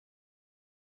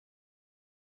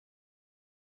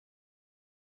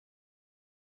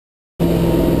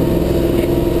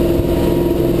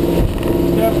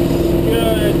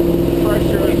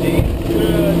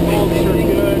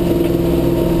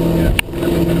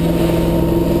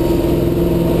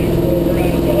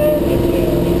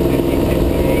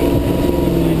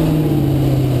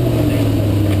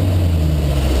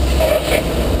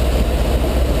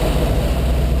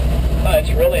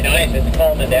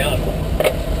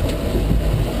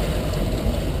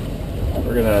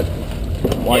We're gonna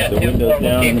wipe the windows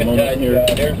down in a moment here.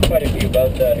 There's quite a few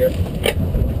boats out here.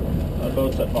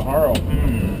 Boats at Pajaro.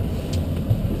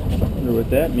 Wonder what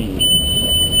that means.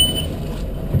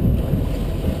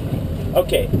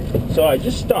 Okay, so I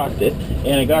just stopped it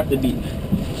and I got the beep.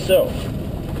 So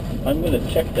I'm gonna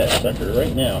check that sucker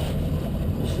right now.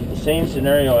 This is the same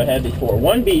scenario I had before.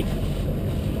 One beep,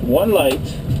 one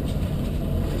light.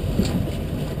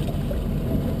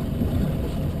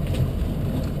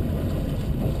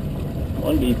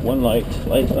 One beep, one light.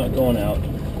 Light's not going out.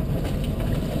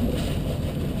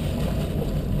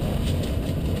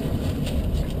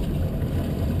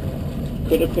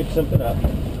 Could have picked something up.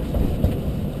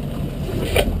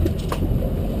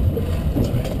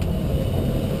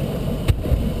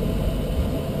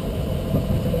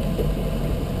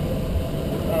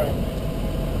 Alright.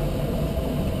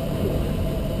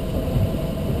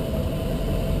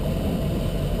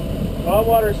 Hot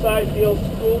water side feels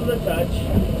cool to the touch.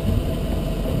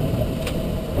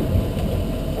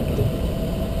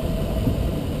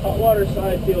 Hot water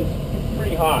side feels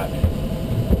pretty hot.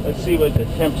 Let's see what the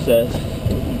temp says.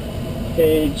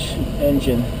 Page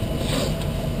engine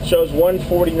shows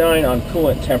 149 on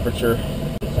coolant temperature.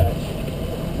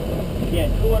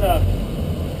 Again, coolant up,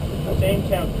 same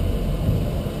temp.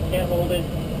 Can't hold it.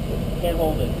 Can't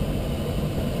hold it.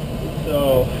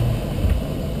 So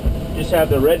just have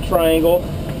the red triangle.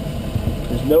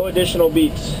 There's no additional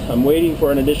beeps. I'm waiting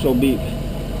for an additional beep.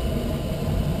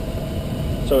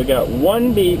 So we got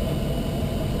one beep,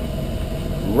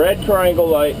 red triangle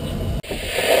light.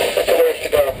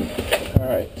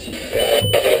 Alright.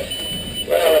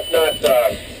 Well,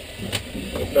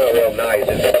 it's not real nice.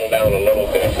 It's settled down a little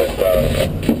bit, but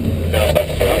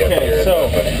okay, so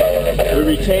we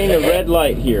retain the red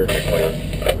light here. I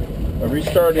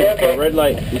restarted the red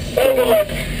light. This is still on.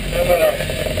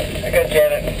 I got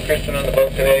Janet and Kristen on the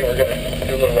boat today. We're going to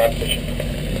do a little rock fishing.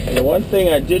 And the one thing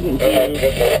I didn't do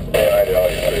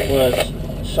was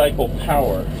cycle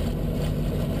power.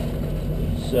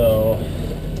 So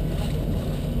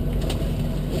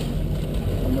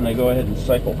I'm going to go ahead and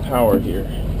cycle power here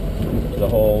for the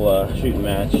whole shooting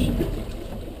match.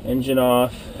 Engine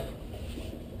off.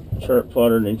 Chart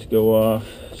plotter needs to go off.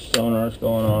 Sonar's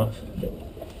going off.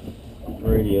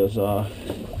 Radio's off.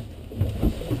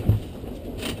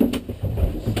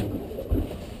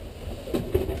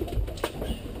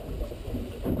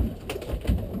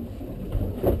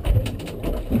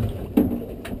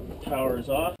 Power is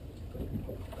off.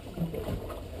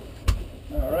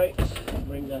 Alright,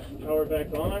 bring the power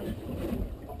back on.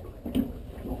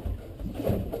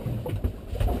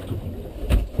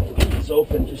 It's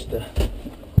open just to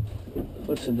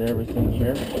listen to everything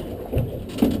here.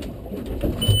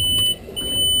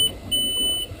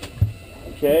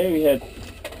 Okay, we had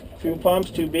fuel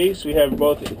pumps, two beeps. We have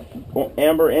both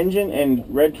amber engine and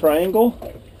red triangle.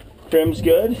 Trim's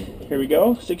good. Here we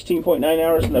go. 16.9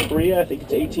 hours in the Berea. I think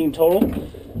it's 18 total.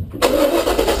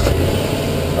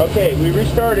 Okay, we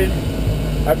restarted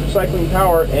after cycling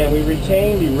power and we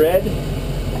retained the red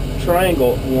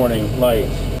triangle warning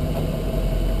lights.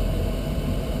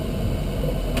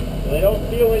 They don't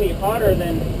feel any hotter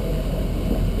than,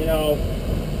 you know,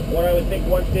 what I would think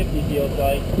 150 feels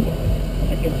like.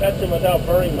 I can touch them without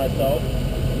burning myself.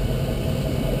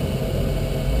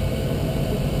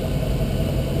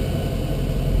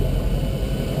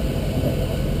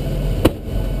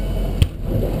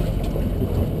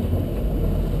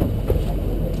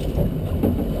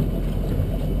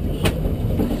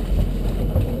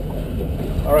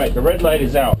 Alright, the red light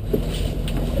is out.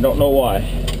 I don't know why.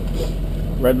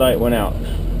 Red light went out.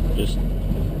 Just,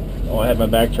 oh, I had my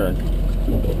back turned.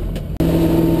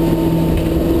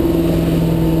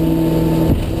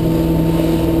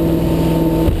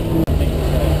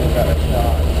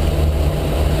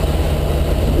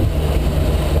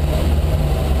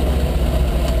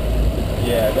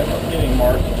 Yeah, that's getting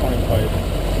marked 25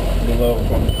 below,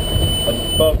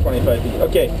 above 25 feet.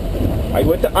 Okay, I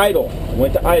went to idle.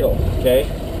 Okay,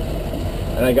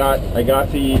 and I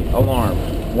got the alarm.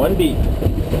 One beep.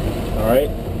 All right.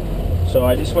 So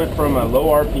I just went from a low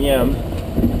RPM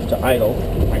to idle.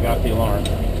 I got the alarm.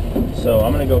 So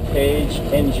I'm going to go page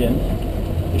engine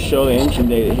to show the engine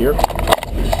data here.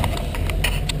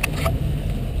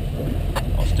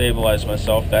 I'll stabilize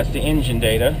myself. That's the engine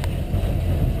data.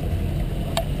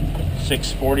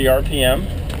 640 RPM.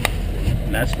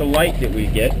 And that's the light that we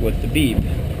get with the beep.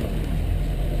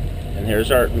 And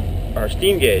here's our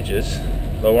steam gauges.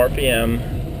 Low RPM.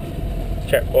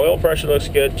 Oil pressure looks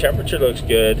good. Temperature looks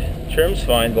good. Trim's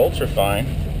fine. Bolts are fine.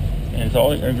 And it's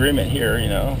all in agreement here, you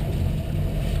know.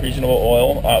 Reasonable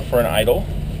oil for an idle.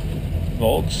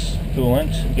 volts,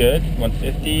 coolant, good,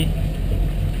 150.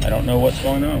 I don't know what's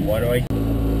going on. Why do I...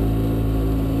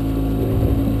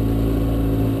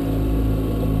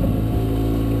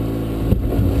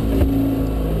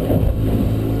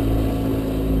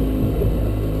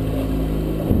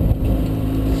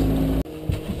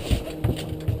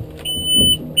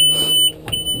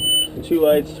 Two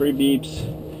lights, 3 beeps.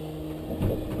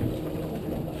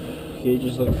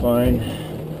 Gauges look fine.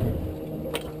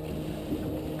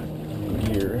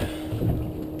 Gear.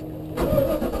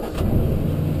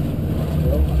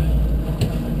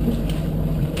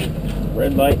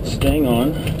 Red light staying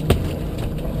on.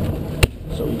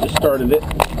 So we just started it.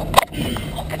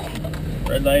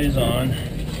 Red light is on.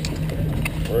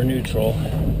 We're neutral.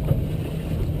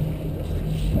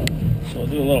 So we'll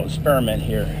do a little experiment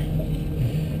here.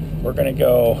 We're going to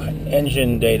go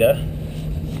engine data,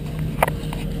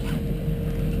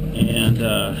 and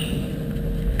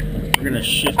we're going to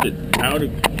shift it out,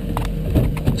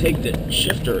 take the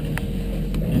shifter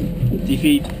and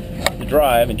defeat the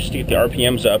drive, and just to get the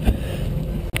RPMs up.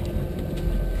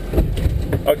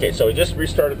 Okay, so we just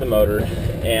restarted the motor,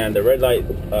 and the red light,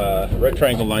 red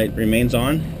triangle light remains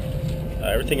on.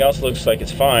 Everything else looks like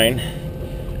it's fine.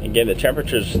 Again, the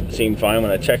temperatures seem fine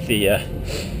when I check the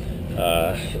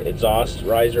exhaust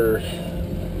riser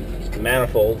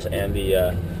manifolds, and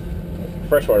the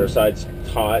freshwater side's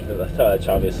hot to the touch,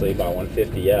 obviously about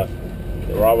 150 F.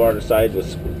 The raw water side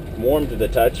was warm to the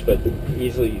touch, but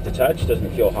easily to touch,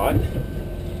 doesn't feel hot.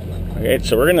 Okay,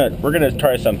 so we're gonna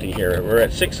try something here. We're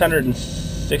at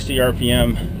 660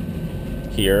 RPM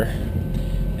here,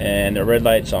 and the red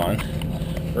light's on.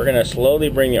 We're gonna slowly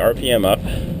bring the RPM up.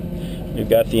 We've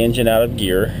got the engine out of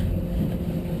gear.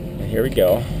 Here we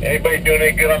go. Anybody doing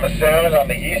any good on the sound on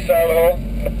the east side of the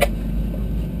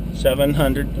hole?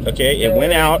 700. Okay, it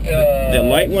went out. The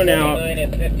light went out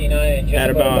at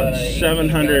about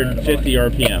 750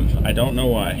 RPM. I don't know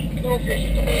why. So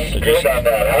just,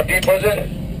 how deep was it?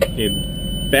 okay,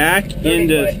 back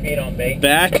into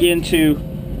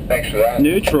Thanks for that.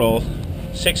 neutral.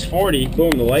 640.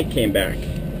 Boom, the light came back.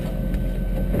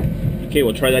 Okay,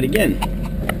 we'll try that again.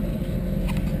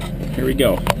 Here we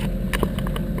go.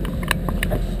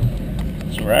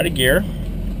 We're out of gear.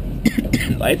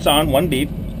 Lights on, 1 beep.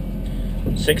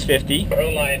 650. Pro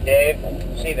line, Dave.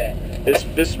 See that?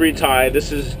 This reads high.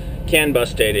 This is CAN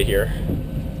bus data here.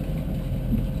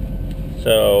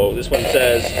 So this one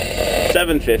says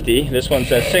 750. This one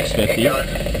says 650.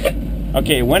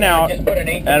 Okay, went out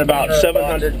at about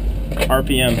 700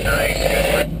 RPM.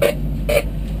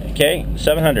 Okay,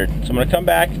 700. So I'm going to come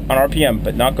back on RPM,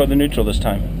 but not go to neutral this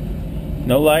time.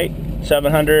 No light.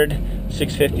 700.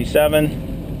 657.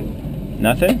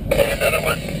 Nothing.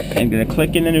 I'm going to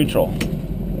click into neutral.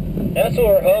 That's what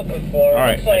we're hoping for.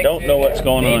 Alright, I don't know what's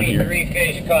going on here.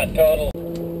 3-fish caught total.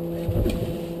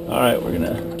 Alright, we're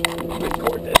going to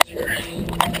record this here.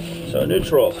 So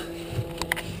neutral.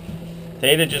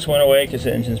 Data just went away because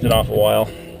the engine's been off a while.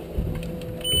 I'm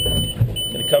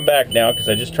going to come back now because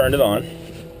I just turned it on.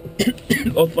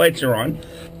 Both lights are on.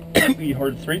 We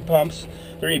heard 3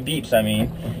 beeps, I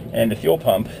mean, and the fuel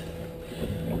pump.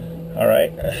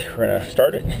 Alright, we're going to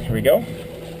start it. Here we go.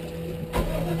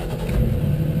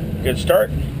 Good start.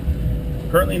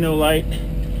 Currently no light.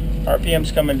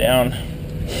 RPM's coming down.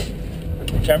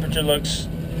 Temperature looks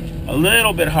a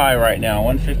little bit high right now,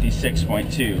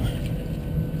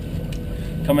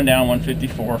 156.2. Coming down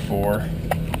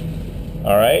 154.4.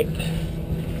 Alright.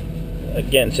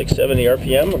 Again, 670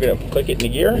 RPM. We're going to click it into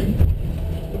gear.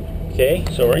 Okay,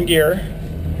 so we're in gear.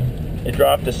 It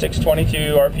dropped to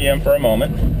 622 RPM for a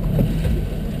moment.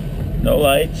 No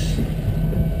lights.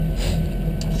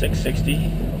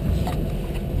 660.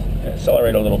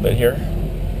 Accelerate a little bit here.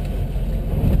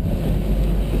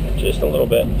 Just a little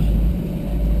bit.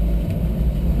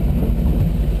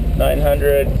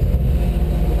 900.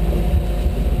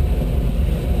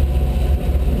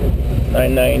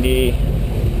 990.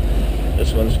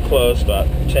 This one's close, about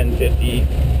 1050.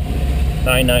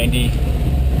 990.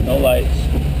 No lights.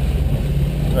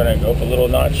 I'm gonna go up a little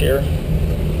notch here.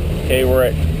 Okay, we're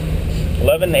at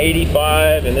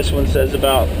 1185, and this one says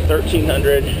about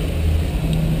 1300.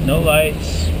 No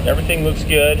lights. Everything looks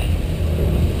good.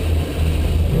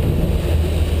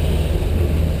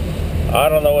 I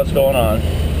don't know what's going on.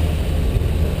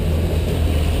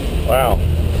 Wow. I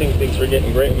think things were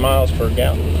getting great miles per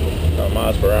gallon. No,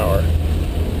 miles per hour.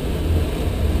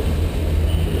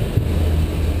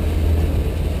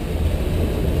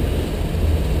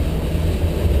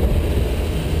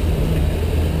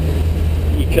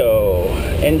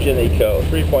 Engine Eco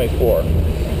 3.4.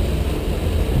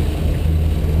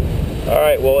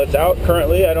 Alright, well, it's out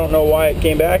currently. I don't know why it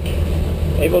came back.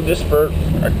 maybe we'll just for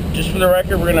the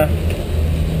record, we're gonna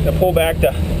pull back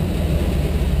to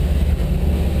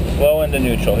slow into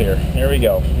neutral here. Here we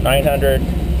go. 900,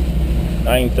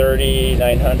 930,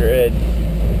 900,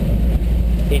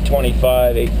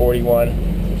 825, 841,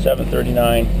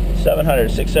 739, 700,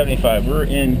 675. We're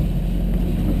in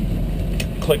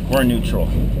we're neutral.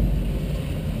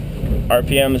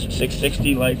 RPM's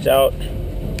 660, lights out.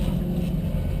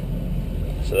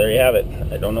 So there you have it.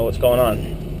 I don't know what's going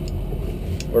on.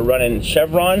 We're running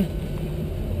Chevron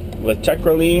with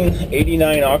Tetraline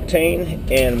 89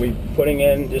 octane, and we're putting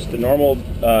in just a normal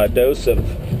dose of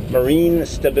marine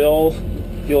stabil,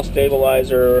 fuel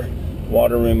stabilizer,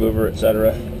 water remover,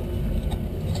 etc.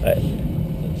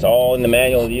 It's all in the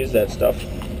manual to use that stuff.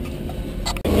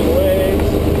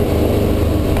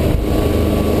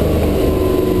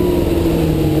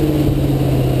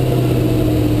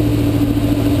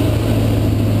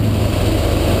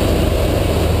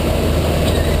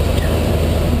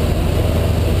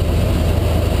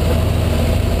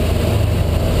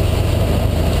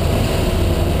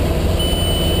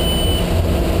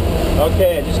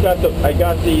 Okay, I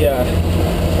got the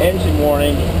engine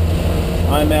warning.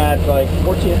 I'm at like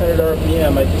 1400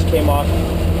 RPM. I just came off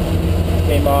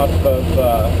of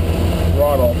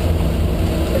throttle.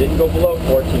 I didn't go below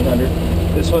 1400.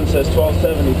 This one says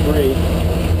 1273.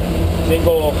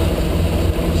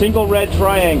 Single red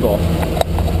triangle.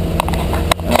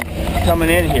 Coming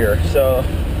in here. So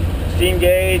steam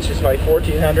gauge is like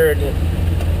 1400.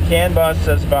 CAN bus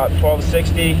says about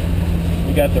 1260.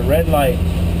 We got the red light.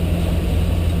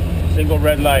 Single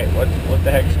red light. What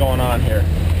the heck's going on here?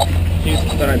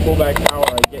 When I pull back power,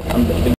 I'm